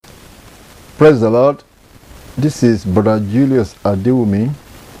Praise the Lord. This is Brother Julius Adewumi,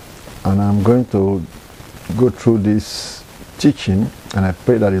 and I'm going to go through this teaching, and I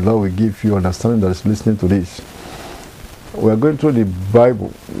pray that the Lord will give you understanding that is listening to this. We are going through the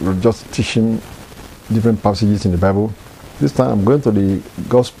Bible. We're just teaching different passages in the Bible. This time I'm going to the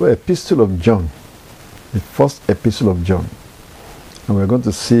Gospel Epistle of John, the first Epistle of John. And we're going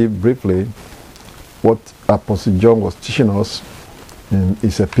to see briefly what Apostle John was teaching us in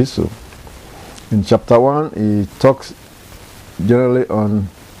his epistle. In chapter 1, he talks generally on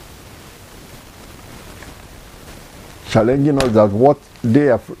challenging us that what they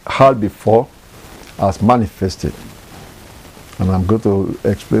have heard before has manifested. And I'm going to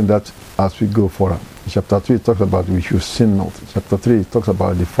explain that as we go forward. In chapter 2, he talks about we should sin not. In chapter 3, he talks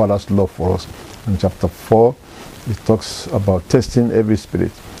about the Father's love for us. In chapter 4, he talks about testing every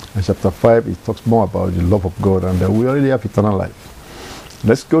spirit. In chapter 5, he talks more about the love of God and that we already have eternal life.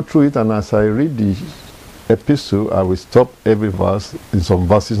 Let's go through it, and as I read the epistle, I will stop every verse, in some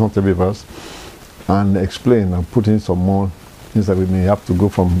verses, not every verse, and explain and put in some more things that we may have to go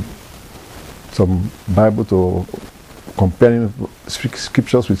from some Bible to comparing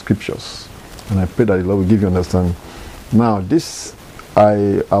scriptures with scriptures. And I pray that the Lord will give you understanding. Now, this,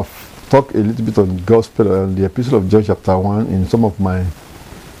 I have talked a little bit on the Gospel and the Epistle of John chapter 1 in some of my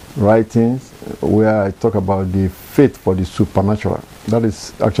writings, where I talk about the faith for the supernatural. That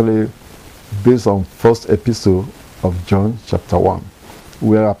is actually based on first epistle of John chapter 1,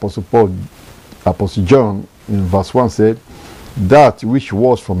 where Apostle John in verse 1 said, "That which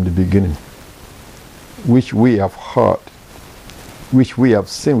was from the beginning, which we have heard, which we have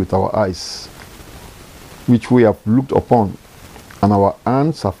seen with our eyes, which we have looked upon, and our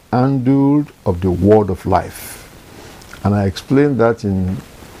hands have handled of the word of life." And I explained that in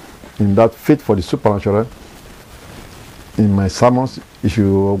that faith for the supernatural in my sermons. If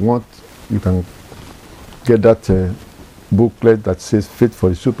you want, you can get that booklet that says faith for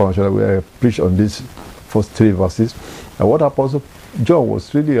the supernatural, where I preach on these first 3 verses. And what Apostle John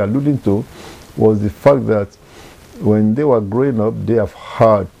was really alluding to was the fact that when they were growing up, they have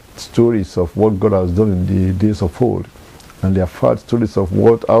heard stories of what God has done in the days of old, and they have heard stories of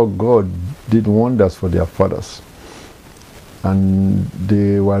how God did wonders for their fathers. And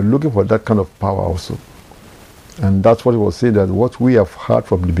they were looking for that kind of power also. And that's what he was saying, that what we have heard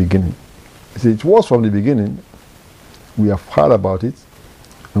from the beginning. He said, it was from the beginning. We have heard about it,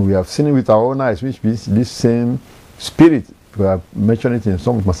 and we have seen it with our own eyes, which means this same spirit. We have mentioned it in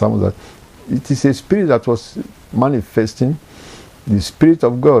some of my sermons, that it is a spirit that was manifesting, the Spirit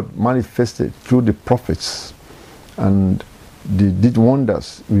of God manifested through the prophets. And they did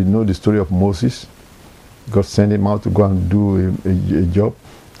wonders. We know the story of Moses. God sent him out to go and do a job.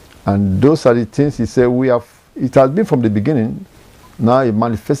 And those are the things he said it has been from the beginning. Now it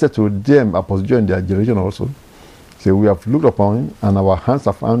manifested to them, Apostle John, in their generation also. So we have looked upon him, and our hands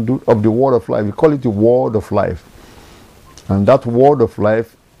have handled of the word of life. We call it the word of life. And that word of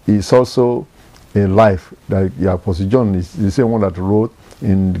life is also a life. Like the Apostle John is the same one that wrote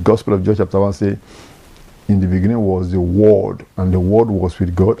in the Gospel of John chapter 1, say, "In the beginning was the Word, and the Word was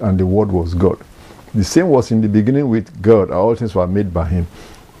with God, and the Word was God." The same was in the beginning with God. All things were made by him.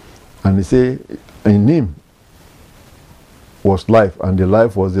 And he say, in him was life, and the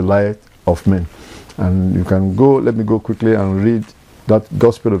life was the light of men. And you can go, let me go quickly and read that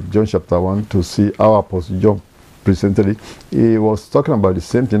Gospel of John chapter 1 to see how Apostle John presented it. He was talking about the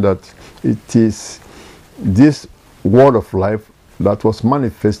same thing, that it is this word of life that was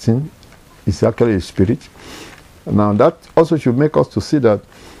manifesting is actually a spirit. Now that also should make us to see that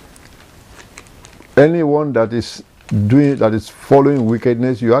anyone that is following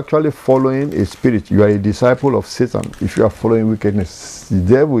wickedness, you're actually following a spirit. You are a disciple of Satan if you are following wickedness. The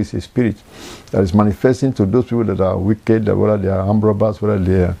devil is a spirit that is manifesting to those people that are wicked, whether they are armed robbers, whether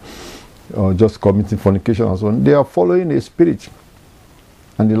they are just committing fornication and so on. They are following a spirit.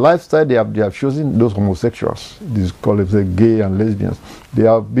 And the lifestyle they have chosen, those homosexuals, these call it gay and lesbians, they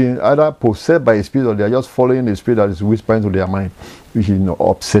have been either possessed by a spirit, or they are just following a spirit that is whispering to their mind, which is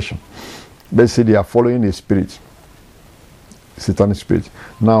obsession. Let's say they are following a spirit, satanic spirit.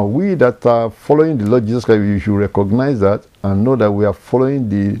 Now, we that are following the Lord Jesus Christ, we should recognize that and know that we are following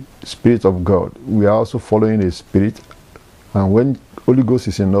the Spirit of God. We are also following a spirit, and when Holy Ghost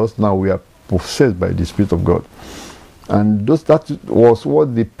is in us, now we are possessed by the Spirit of God. And that was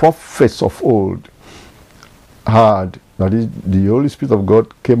what the prophets of old had. That is, the Holy Spirit of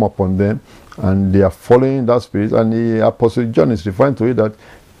God came upon them, and they are following that spirit. And the Apostle John is referring to it that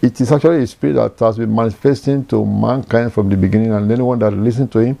it is actually a spirit that has been manifesting to mankind from the beginning, and anyone that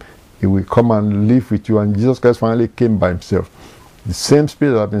listens to him, he will come and live with you. And Jesus Christ finally came by himself The same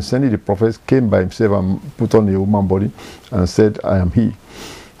spirit that had been sending the prophets came by himself and put on a human body and said, I am he.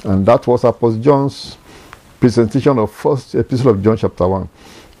 And that was Apostle John's presentation of first epistle of John chapter 1.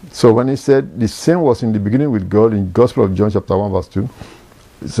 So when he said, the same was in the beginning with God, in Gospel of John chapter 1 verse 2,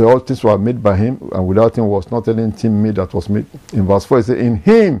 so all things were made by him, and without him was not anything made that was made. In verse 4 he said, in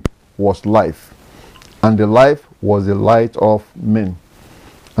him was life, and the life was the light of men.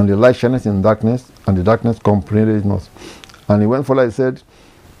 And the light shineth in darkness, and the darkness comprehended it not. And he went further, he said,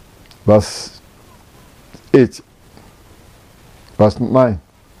 verse 8, verse 9,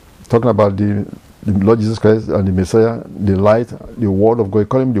 talking about the Lord Jesus Christ and the Messiah, the light, the word of God. He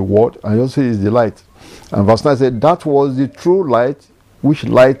called him the word, and he also is the light. And verse 9 said, that was the true light which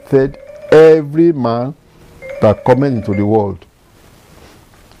lighted every man that cometh into the world.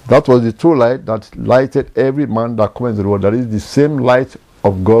 That was the true light that lighted every man that cometh into the world. That is the same light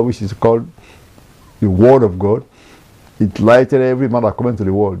of God, which is called the word of God. It lighted every man that cometh into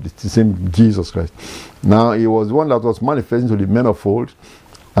the world. It's the same Jesus Christ. Now, he was one that was manifesting to the men of old.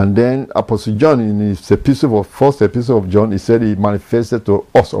 And then Apostle John, in his first epistle of John, he said he manifested to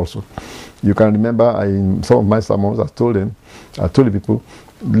us also. You can remember in some of my sermons, I told the people,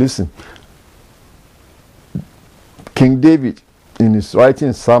 listen, King David, in his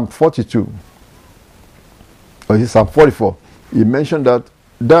writing Psalm 42, or Psalm 44, he mentioned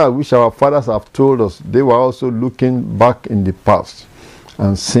that which our fathers have told us, they were also looking back in the past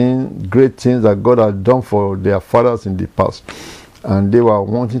and seeing great things that God had done for their fathers in the past. And they were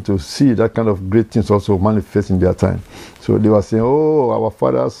wanting to see that kind of great things also manifest in their time. So they were saying, oh, our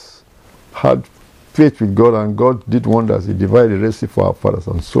fathers had faith with God, and God did wonders. He divided the Red Sea for our fathers,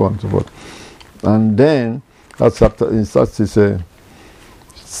 and so on and so forth. And then, that's after, in such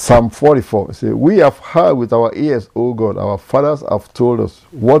Psalm 44, it says, we have heard with our ears, O God, our fathers have told us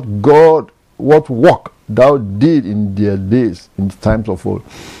what work thou did in their days, in the times of old.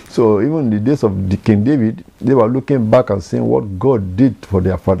 So even in the days of the King David, they were looking back and saying what God did for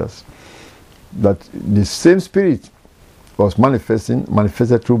their fathers. That the same spirit was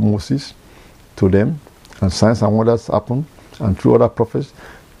manifested through Moses to them, and signs and wonders happened, and through other prophets.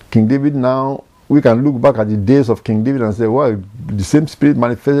 King David, now we can look back at the days of King David and say, well, the same spirit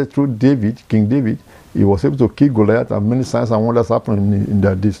manifested through David, King David. He was able to kill Goliath, and many signs and wonders happened in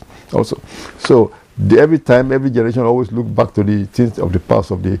their days also. So every time, every generation always look back to the things of the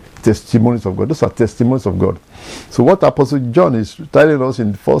past, of the testimonies of God. Those are testimonies of God. So what Apostle John is telling us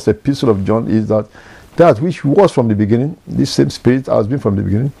in the first epistle of John is that which was from the beginning, this same spirit has been from the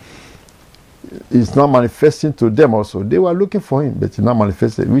beginning, is now manifesting to them also. They were looking for him, but he now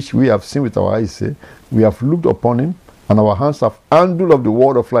manifested, which we have seen with our eyes. Say, we have looked upon him, and our hands have handled of the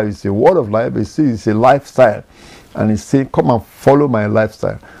word of life. It's a word of life, but it's a lifestyle. And he's saying, come and follow my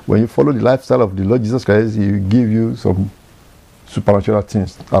lifestyle. When you follow the lifestyle of the Lord Jesus Christ, he will give you some supernatural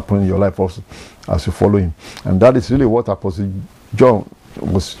things happen in your life also as you follow him. And that is really what Apostle John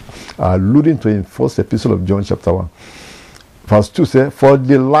was alluding to in first epistle of John chapter 1. Verse 2 says, for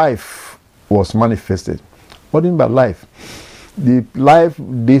the life was manifested. What do you mean by life? The life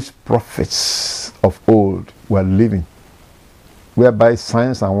these prophets of old were living, whereby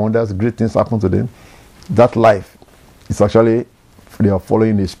signs and wonders, great things happen to them. That life is actually, they are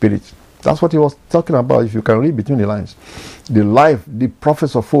following the spirit. That's what he was talking about, if you can read between the lines. The life the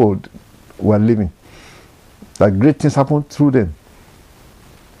prophets of old were living, that great things happened through them.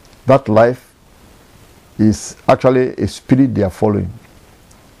 That life is actually a spirit they are following.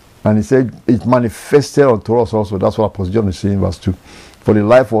 And he said, it manifested unto us also. That's what Apostle John is saying in verse 2. For the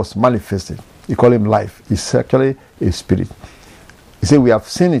life was manifested. He called him life. It's actually a spirit. He said, we have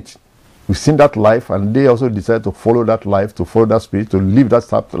seen it. We've seen that life, and they also decided to follow that life, to follow that spirit, to live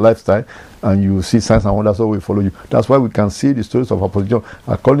that lifestyle, and you see signs and wonders, so we follow you. That's why we can see the stories of Apostle John.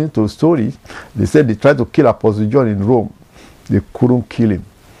 According to the story, they said they tried to kill Apostle John in Rome. They couldn't kill him.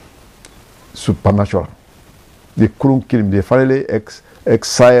 Supernatural. They couldn't kill him. They finally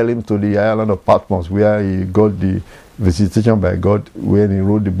exiled him to the island of Patmos, where he got the visitation by God when he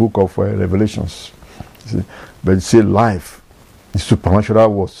wrote the book of Revelations. See? But you see, life, the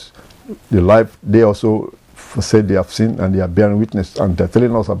supernatural was the life they also said they have seen, and they are bearing witness, and they're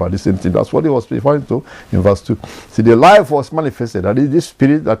telling us about the same thing. That's what he was referring to in verse 2. See, the life was manifested. That is this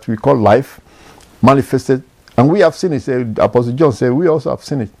spirit that we call life manifested, and we have seen it. Apostle John said, we also have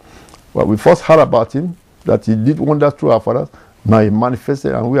seen it. Well, we first heard about him, that he did wonders through our fathers. Now he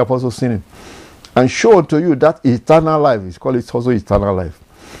manifested, and we have also seen him. And show to you that eternal life. It's called it also eternal life.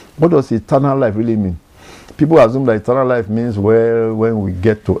 What does eternal life really mean? People assume that eternal life means, well, when we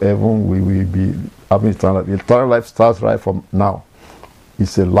get to heaven, we will be having eternal life. Eternal life starts right from now.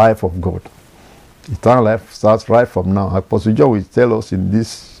 It's a life of God. Eternal life starts right from now. Apostle John will tell us in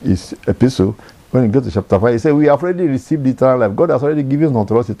this his epistle, when he goes to chapter 5, he said, we have already received eternal life. God has already given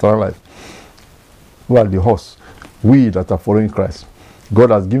unto us eternal life. Who are the horse? We that are following Christ. God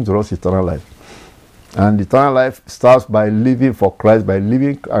has given to us eternal life. And eternal life starts by living for Christ, by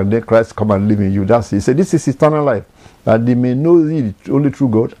living, and then Christ come and live in you. That's it. He said, this is eternal life, that they may know thee, the only true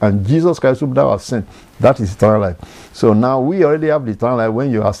God, and Jesus Christ whom thou hast sent. That is eternal life. So now we already have the eternal life when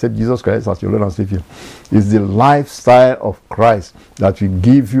you accept Jesus Christ as your Lord and Savior. It's the lifestyle of Christ that will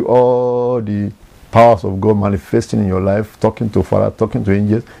give you all the powers of God manifesting in your life, talking to Father, talking to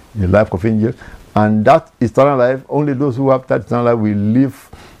angels, the life of angels. And that eternal life, only those who have that eternal life will live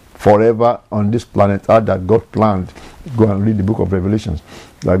forever on this planet Earth that God planned. Go and read the book of Revelations.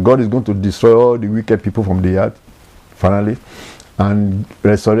 That God is going to destroy all the wicked people from the earth, finally, and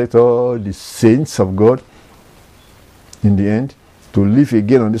resurrect all the saints of God in the end to live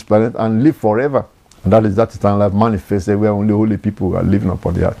again on this planet and live forever. And that is that eternal life manifested where only holy people are living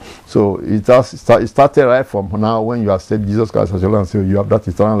upon the earth. So it started right from now when you accept Jesus Christ as your Lord and Savior. You have that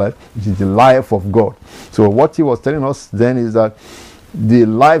eternal life, which is the life of God. So what he was telling us then is that the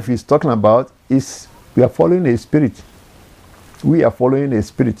life he's talking about is we are following a spirit. We are following a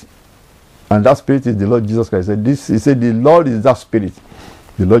spirit. And that spirit is the Lord Jesus Christ. He said the Lord is that spirit.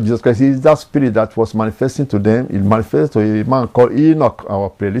 The Lord Jesus Christ is that spirit that was manifesting to them. It manifested to a man called Enoch, our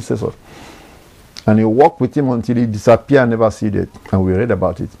predecessor. And he walked with him until he disappeared and never see it. And we read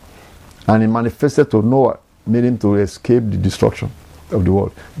about it. And he manifested to Noah, made him to escape the destruction of the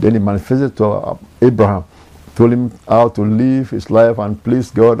world. Then he manifested to Abraham, told him how to live his life and please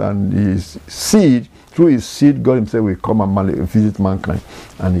God, and his seed, through his seed, God himself will come and visit mankind.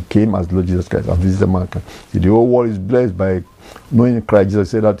 And he came as Lord Jesus Christ and visited mankind. The whole world is blessed by knowing Christ. Jesus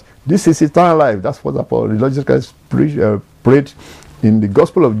said that this is eternal life. That's what the Lord Jesus Christ prayed in the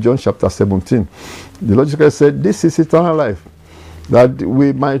Gospel of John chapter 17. The Lord Jesus Christ said, this is eternal life, that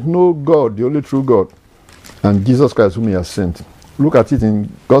we might know God, the only true God, and Jesus Christ whom he has sent. Look at it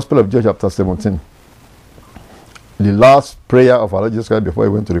in Gospel of John chapter 17. The last prayer of our Lord Jesus Christ before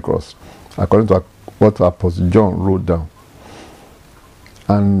he went to the cross, according to what Apostle John wrote down.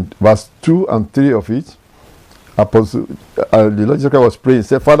 And verse 2 and 3 of it, the Lord Jesus Christ was praying. He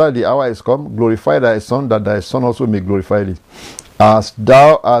said, Father, the hour is come, glorify thy Son, that thy Son also may glorify thee. As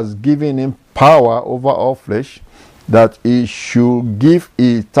thou hast given him power over all flesh, that he should give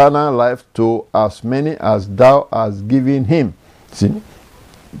eternal life to as many as thou hast given him. See,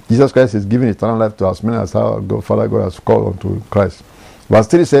 Jesus Christ is giving eternal life to as many as our Father God has called unto Christ. Verse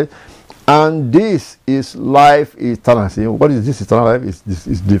 3 says, and this is life eternal. See, what is this eternal life?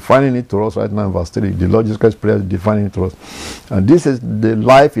 It's defining it to us right now in verse 3. The Lord Jesus Christ prayer is defining it to us. And this is the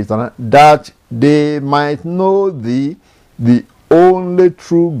life eternal, that they might know thee, the only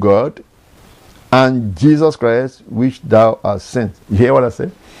true God, and Jesus Christ, which thou hast sent. You hear what I say?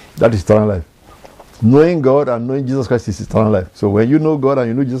 That is eternal life. Knowing God and knowing Jesus Christ is eternal life. So when you know God and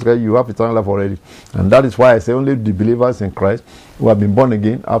you know Jesus Christ, you have eternal life already. And that is why I say only the believers in Christ who have been born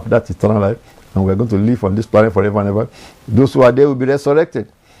again have that eternal life. And we are going to live on this planet forever and ever. Those who are there will be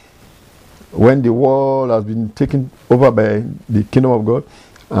resurrected. When the world has been taken over by the kingdom of God,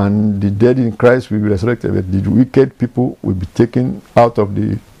 and the dead in Christ will be resurrected, but the wicked people will be taken out of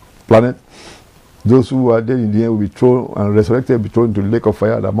the planet. Those who are dead in the end will be thrown, and resurrected will be thrown into the lake of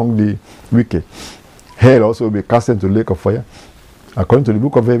fire among the wicked. Hell also will be cast into the lake of fire. According to the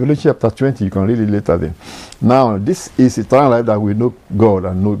book of Revelation chapter 20, you can read it later then. Now, this is eternal life, that we know God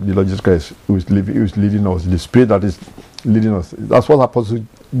and know the Lord Jesus Christ who is leading us, the Spirit that is leading us. That's what Apostle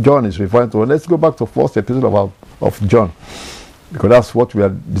John is referring to. Let's go back to first episode of John, because that's what we are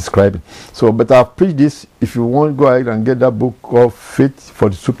describing. So, but I've preached this. If you want, go ahead and get that book called Faith for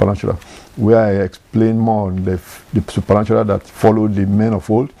the Supernatural, where I explain more on the supernatural that followed the men of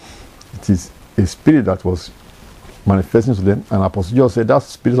old. It is a spirit that was manifesting to them, and Apostle John said that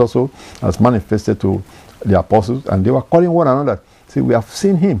spirit also has manifested to the apostles, and they were calling one another. See, we have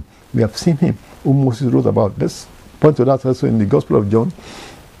seen him, who Moses wrote about. Let's point to that also in the Gospel of John,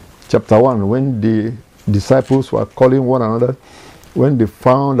 chapter 1, when the disciples were calling one another, when they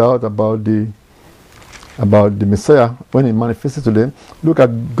found out about the Messiah, when he manifested to them. Look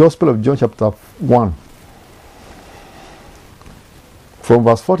at Gospel of John, chapter 1, from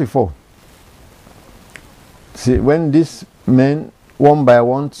verse 44. See, when these men, one by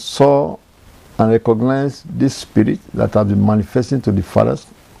one, saw and recognized this spirit that had been manifesting to the fathers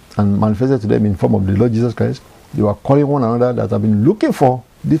and manifested to them in form of the Lord Jesus Christ, they were calling one another that have been looking for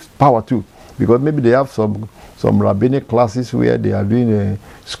this power too. Because maybe they have some rabbinic classes where they are doing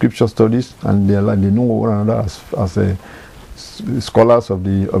scripture studies, and they know one another as scholars of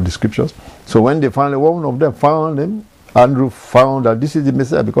the scriptures. So when they finally, one of them found him, Andrew found that this is the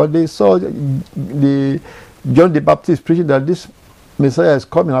Messiah, because they saw John the Baptist preaching that this Messiah is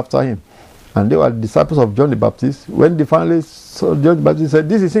coming after him. And they were disciples of John the Baptist. When they finally saw John the Baptist, said,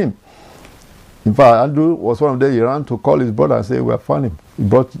 this is him. In fact, Andrew was one of them. He ran to call his brother and say, we have found him. He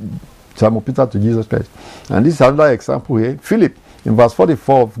brought Simon Peter to Jesus Christ. And this is another example here. Philip, in verse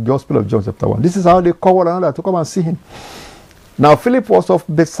 44 of Gospel of John chapter 1. This is how they call one another to come and see him. Now Philip was of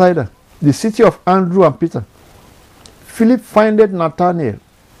Bethsaida, the city of Andrew and Peter. Philip findeth Nathanael,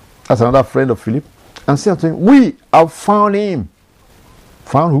 that's another friend of Philip, and said to him, we have found him.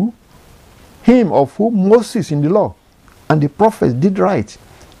 Found who? Him of whom Moses in the law and the prophets did write,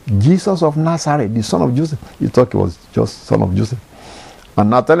 Jesus of Nazareth, the son of Joseph. He thought he was just son of Joseph. And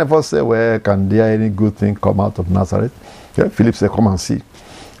Nathanael first said, well, can there any good thing come out of Nazareth? Yeah, Philip said, come and see.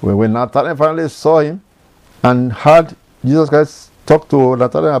 Well, when Nathanael finally saw him and heard Jesus Christ talk to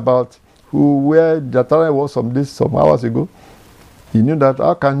Nathanael about where Nathanael was some hours ago, he knew that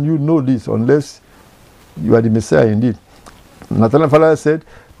how can you know this unless you are the Messiah indeed. Nathanael finally said,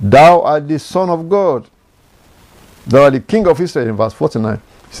 thou art the Son of God. Thou art the King of Israel, in verse 49.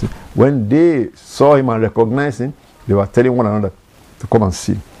 See, when they saw him and recognized him, they were telling one another to come and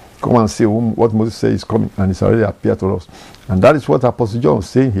see. Come and see what Moses says is coming, and it's already appeared to us. And that is what Apostle John was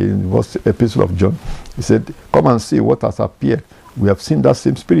saying here in the first epistle of John. He said, come and see what has appeared. We have seen that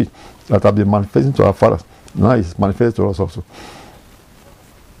same spirit that has been manifesting to our fathers. Now it's manifested to us also.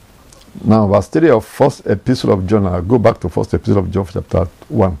 Now, verse 3 of first epistle of John. I'll go back to first epistle of John, chapter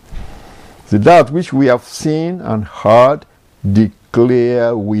 1. See, that which we have seen and heard,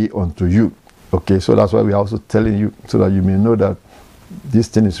 declare we unto you. Okay, so that's why we are also telling you, so that you may know that this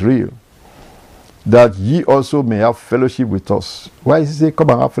thing is real. That ye also may have fellowship with us. Why is he saying, come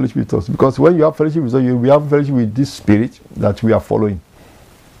and have fellowship with us? Because when you have fellowship with us, you will have fellowship with this spirit that we are following.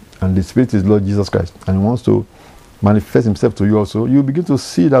 And the spirit is Lord Jesus Christ. And he wants to manifest himself to you also. You begin to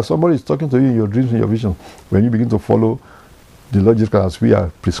see that somebody is talking to you in your dreams and your vision. When you begin to follow the Lord Jesus Christ as we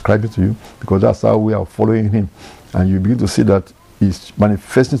are prescribing to you, because that's how we are following him. And you begin to see that he's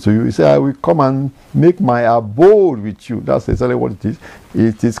manifesting to you. He said, I will come and make my abode with you. That's exactly what it is.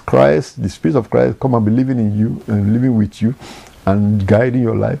 It is Christ, the Spirit of Christ, come and be living in you and living with you and guiding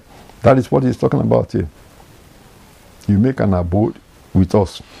your life. That is what he's talking about here. You make an abode with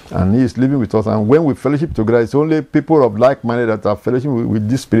us, and he is living with us. And when we fellowship together, it's only people of like-minded that are fellowship with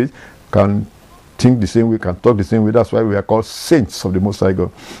this Spirit can think the same way, can talk the same way. That's why we are called saints of the Most High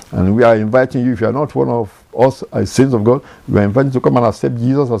God. And we are inviting you, if you are not one of us as saints of God, we are inviting you to come and accept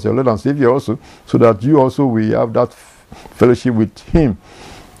Jesus as your Lord and Savior also, so that you also will have that fellowship with him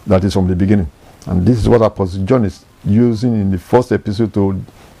that is from the beginning. And this is what Apostle John is using in the first episode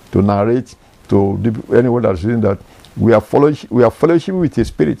to narrate to anyone that is reading, that we are fellowship with a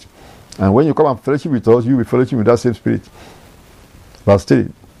spirit. And when you come and fellowship with us, you will fellowship with that same spirit. Verse 3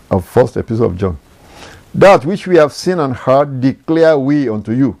 of first episode of John. That which we have seen and heard declare we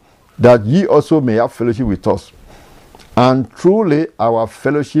unto you, that ye also may have fellowship with us. And truly our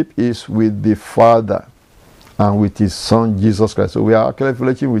fellowship is with the Father and with his Son Jesus Christ. So we are actually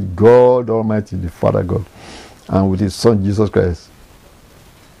fellowship with God Almighty, the Father God, and with his Son Jesus Christ,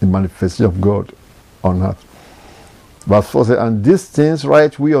 the manifestation of God on earth. Verse 4 says, and these things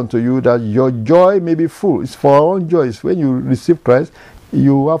write we unto you, that your joy may be full. It's for our own joy. It's when you receive Christ,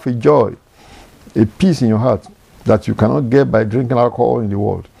 you have a joy, a peace in your heart that you cannot get by drinking alcohol in the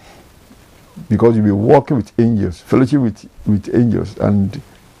world. Because you'll be walking with angels, fellowship with angels, and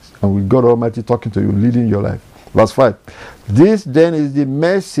with God Almighty talking to you, leading your life. Verse 5. This then is the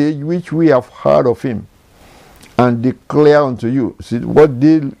message which we have heard of him, and declare unto you. See, what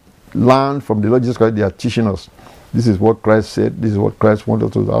they learned from the Lord Jesus Christ, they are teaching us. This is what Christ said. This is what Christ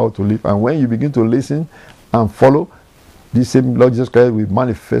wanted us how to live. And when you begin to listen and follow, this same Lord Jesus Christ will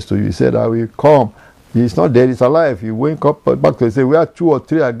manifest to you. He said, I will come. He is not dead, he's alive. He wake up back to say, we are 2 or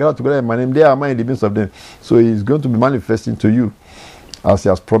 3 are gathered together in my name. There am I in the midst of them. So he is going to be manifesting to you as he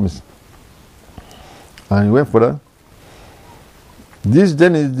has promised. And he went further. This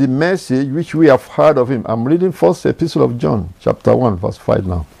then is the message which we have heard of him. I'm reading first epistle of John, chapter 1, verse 5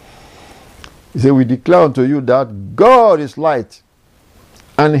 now. He said, we declare unto you that God is light,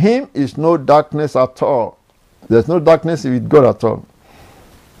 and him is no darkness at all. There's no darkness with God at all.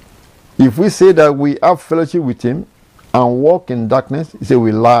 If we say that we have fellowship with him and walk in darkness, he said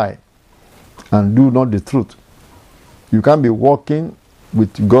we lie and do not the truth. You can't be walking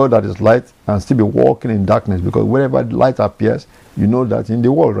with God that is light and still be walking in darkness, because wherever light appears, you know that in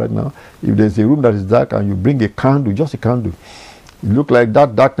the world right now, if there's a room that is dark and you bring a candle, just a candle, it looks like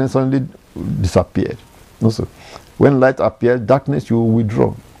that darkness suddenly disappeared. Also, when light appears, darkness you will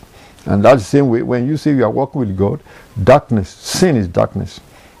withdraw. And that's the same way when you say you are walking with God, darkness, sin is darkness.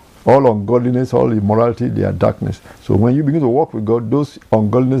 All ungodliness, all immorality, they are darkness. So when you begin to walk with God, those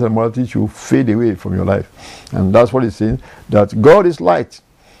ungodliness and immorality should fade away from your life. And that's what he's saying, that God is light.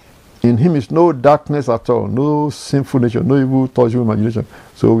 In him is no darkness at all, no sinful nature, no evil thoughts, evil imagination.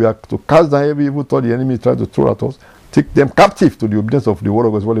 So we are to cast down every evil thought the enemy is trying to throw at us, take them captive to the obedience of the word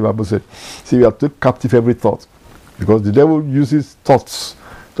of God, what the Bible said. See, we have to take captive every thought. Because the devil uses thoughts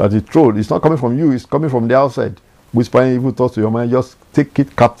that he throws. It's not coming from you, it's coming from the outside. Whispering evil thoughts to your mind, just take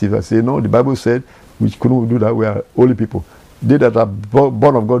it captive and say, no, the Bible said, we couldn't do that, we are holy people. They that are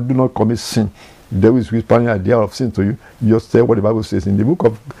born of God do not commit sin. The devil is whispering an idea of sin to you. You just say what the Bible says. In the book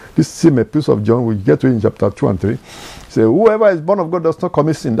of this same epistle of John, we get to it in chapter 2 and 3. Say, whoever is born of God does not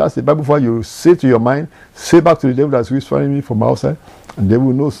commit sin. That's the Bible for you. Say to your mind, say back to the devil that's whispering me from outside, and the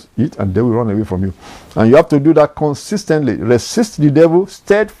devil knows it, and they will run away from you. And you have to do that consistently. Resist the devil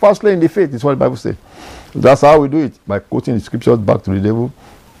steadfastly in the faith, is what the Bible says. That's how we do it, by quoting the scriptures back to the devil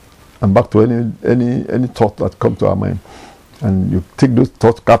and back to any thought that comes to our mind. And you take those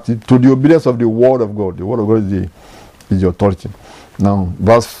thoughts captive to the obedience of the word of God. The word of God is the authority. Now,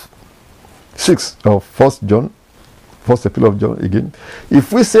 verse 6 of 1 John, first epistle of John again.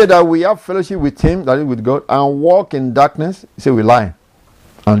 If we say that we have fellowship with him, that is with God, and walk in darkness, he say we lie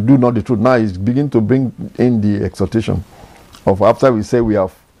and do not the truth. Now he's beginning to bring in the exhortation of after we say we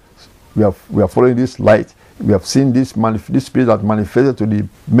are following this light, we have seen this spirit that manifested to the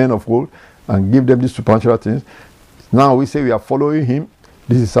men of old and give them these supernatural things. Now we say we are following him.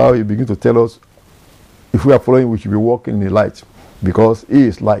 This is how he begins to tell us if we are following, we should be walking in the light, because he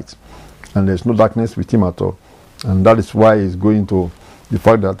is light and there's no darkness with him at all. And that is why he's going to the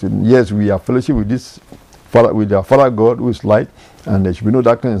fact that yes, we are fellowship with this Father, with our Father God who is light, and there should be no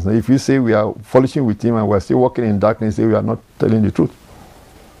darkness. Now, if we say we are fellowship with him and we are still walking in darkness, say we are not telling the truth.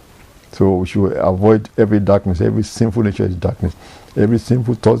 So we should avoid every darkness. Every sinful nature is darkness. Every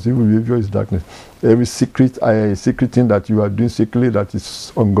sinful thought, evil behavior is darkness. Every secret thing that you are doing secretly that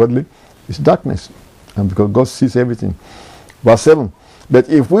is ungodly is darkness. And because God sees everything. Verse 7. But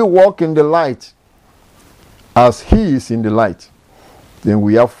if we walk in the light as he is in the light, then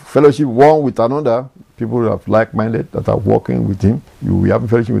we have fellowship one with another. People who are like-minded that are walking with him, we have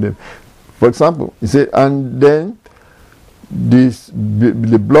fellowship with them. For example, he said, and then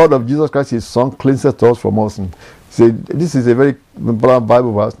the blood of Jesus Christ, his son, cleanses us from all sin. Say, this is a very important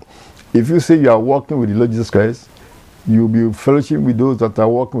Bible verse. If you say you are walking with the Lord Jesus Christ, you will be fellowship with those that are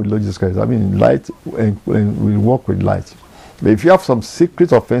walking with the Lord Jesus Christ. I mean, light, and we walk with light. But if you have some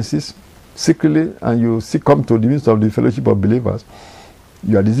secret offenses, secretly, and you come to the midst of the fellowship of believers,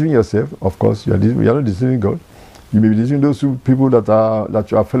 you are deceiving yourself. Of course, you are not deceiving God. You may be deceiving those people that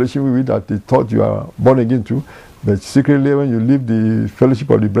you are fellowship with, that they thought you are born again to. But secretly, when you leave the fellowship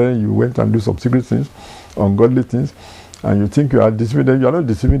of the brethren, you went and do some secret things, ungodly things, and you think you are deceiving them. You are not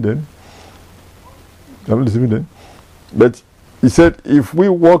deceiving them. You are not deceiving them. But he said, if we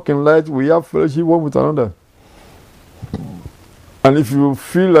walk in light, we have fellowship one with another. And if you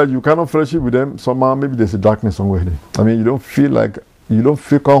feel like you cannot fellowship with them, somehow maybe there's a darkness somewhere there. I mean, you don't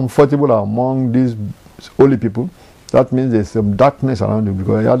feel comfortable among these holy people. That means there's some darkness around you,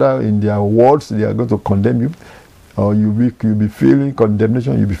 because either in their words they are going to condemn you, or you'll be feeling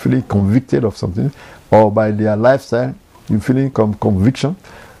condemnation, you'll be feeling convicted of something, or by their lifestyle, you're feeling conviction,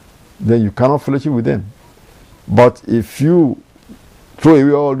 then you cannot fellowship with them. But if you throw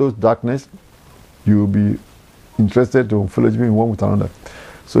away all those darkness, you'll be interested to fellowship one with another.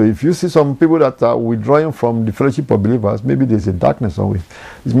 So if you see some people that are withdrawing from the fellowship of believers, maybe there's a darkness somewhere.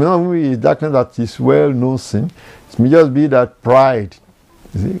 It may not be a darkness that is well-known sin. It may just be that pride.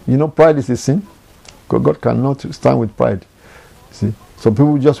 You know, pride is a sin. God cannot stand with pride. See, some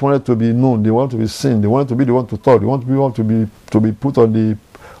people just wanted to be known. They want to be seen. They want to be the one to talk. They want to be put on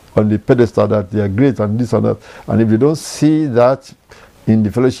the pedestal that they are great and this and that. And if they don't see that in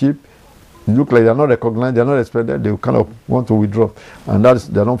the fellowship, it look like they are not recognized, they are not respected, they kind of want to withdraw. And that is,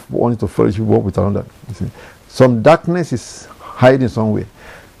 they are not wanting to fellowship one with another. You see. Some darkness is hiding somewhere.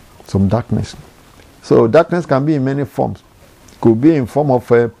 Some darkness. So darkness can be in many forms. It could be in form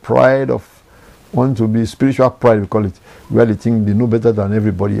of a pride, of wanting to be spiritual pride, we call it, where they think they know better than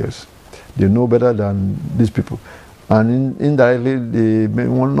everybody else. They know better than these people. And indirectly, they may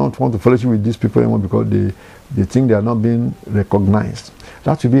not want to fellowship with these people anymore because they think they are not being recognized.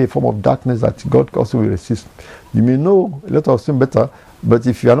 That will be a form of darkness that God also will resist. You may know a lot of sin better, but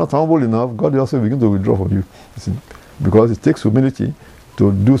if you are not humble enough, God will also begin to withdraw from you. See? Because it takes humility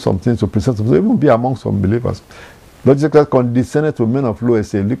to do some things, to present something, even be among some believers. Lord Jesus Christ condescended to men of low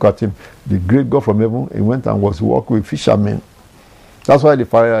estate. Look at him, the great God from heaven. He went and was walking with fishermen. That's why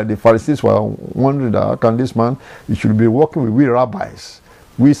the Pharisees were wondering that how can this man, he should be walking with we rabbis,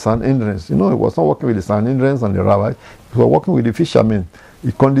 we Sanhedrin. You know, he was not working with the Sanhedrin and the rabbis. He was working with the fishermen.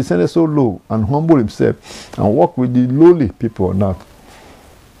 He condescended so low and humbled himself and walked with the lowly people on earth.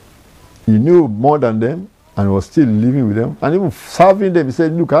 He knew more than them and was still living with them and even serving them. He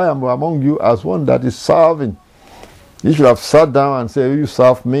said, look, I am among you as one that is serving. He should have sat down and said, you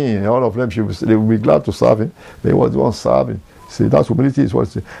serve me. And all of them they would be glad to serve him. But he was the one serving. See, that's humility is what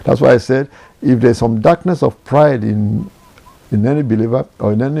it is. That's why I said, if there's some darkness of pride in any believer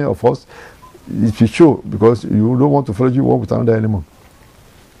or in any of us, it will show, because you don't want to fellowship one with another anymore.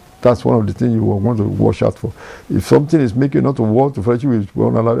 That's one of the things you want to watch out for. If something is making you not to want to fellowship with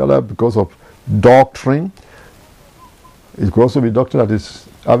one another because of doctrine, it could also be doctrine that is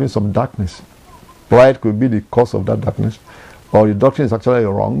having some darkness. Pride could be the cause of that darkness, or the doctrine is actually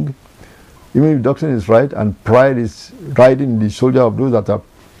wrong. Even if doctrine is right and pride is riding the shoulder of those that are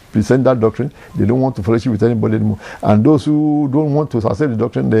present that doctrine, they don't want to fellowship with anybody anymore. And those who don't want to accept the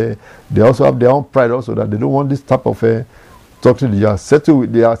doctrine, they also have their own pride also, that they don't want this type of doctrine. They are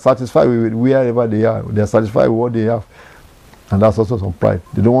settled, they are satisfied with wherever they are. They are satisfied with what they have. And that's also some pride.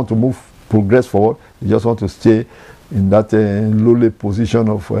 They don't want to progress forward. They just want to stay in that lowly position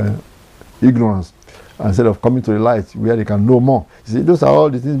of ignorance, instead of coming to the light where they can know more. You see, those are all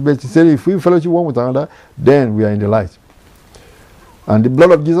the things. But he said, if we fellowship one with another, then we are in the light. And the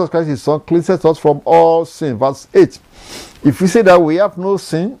blood of Jesus Christ, his son, cleanses us from all sin. Verse 8. If we say that we have no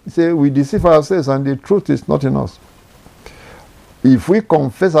sin, say we deceive ourselves and the truth is not in us. If we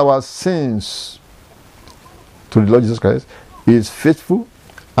confess our sins to the Lord Jesus Christ, he is faithful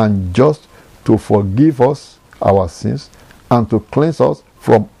and just to forgive us our sins and to cleanse us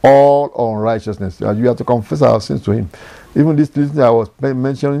from all unrighteousness. We have to confess our sins to him. Even this thing I was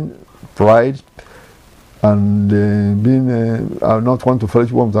mentioning, pride and being not want to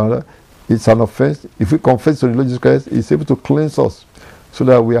fellowship one with another, it's an offense. If we confess to the Lord Jesus Christ, he's able to cleanse us so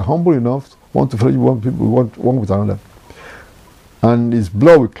that we are humble enough to want to fellowship one with another. And his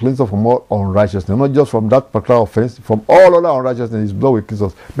blood will cleanse us from all unrighteousness. Not just from that particular offense, from all other unrighteousness, his blood will cleanse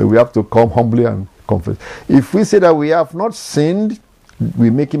us. But we have to come humbly and confess. If we say that we have not sinned,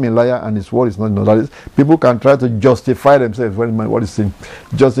 we make him a liar and his word is not in us. That is, people can try to justify themselves when what is sin.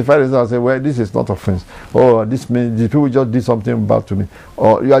 Justify themselves and say, well, this is not offense. Or this means these people just did something bad to me.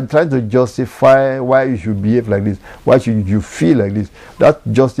 Or you are trying to justify why you should behave like this. Why should you feel like this? That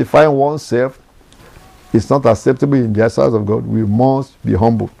justifying oneself is not acceptable in the eyes of God. We must be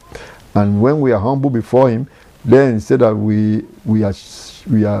humble. And when we are humble before him, then instead that we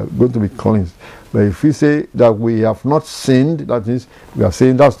are going to be cleansed. But if we say that we have not sinned, that is, we are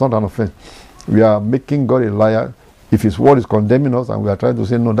saying that's not an offense. We are making God a liar if his word is condemning us, and we are trying to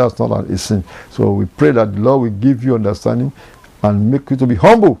say, no, that's not a sin. So we pray that the Lord will give you understanding and make you to be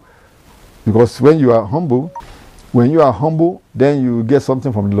humble. Because when you are humble, then you get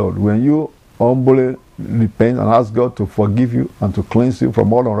something from the Lord. When you humbly repent and ask God to forgive you and to cleanse you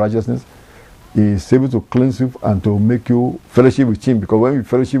from all unrighteousness, he is able to cleanse you and to make you fellowship with him. Because when you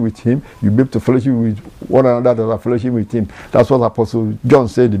fellowship with him, you'll be able to fellowship with one another that are fellowship with him. That's what Apostle John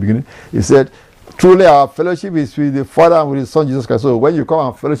said in the beginning. He said, truly our fellowship is with the Father and with his Son Jesus Christ. So when you come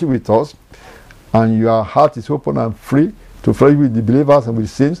and fellowship with us, and your heart is open and free to fellowship with the believers and with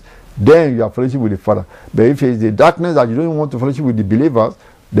the saints, then you are fellowship with the Father. But if it's the darkness that you don't want to fellowship with the believers,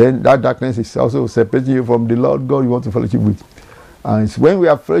 then that darkness is also separating you from the Lord God you want to fellowship with. And it's when we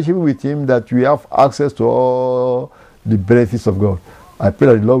are fellowship with him that we have access to all the benefits of God. I pray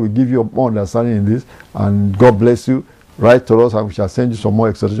that the Lord will give you more understanding in this, and God bless you. Write to us and we shall send you some more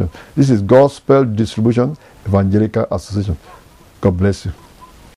exhortation. This is Gospel Distribution Evangelical Association. God bless you.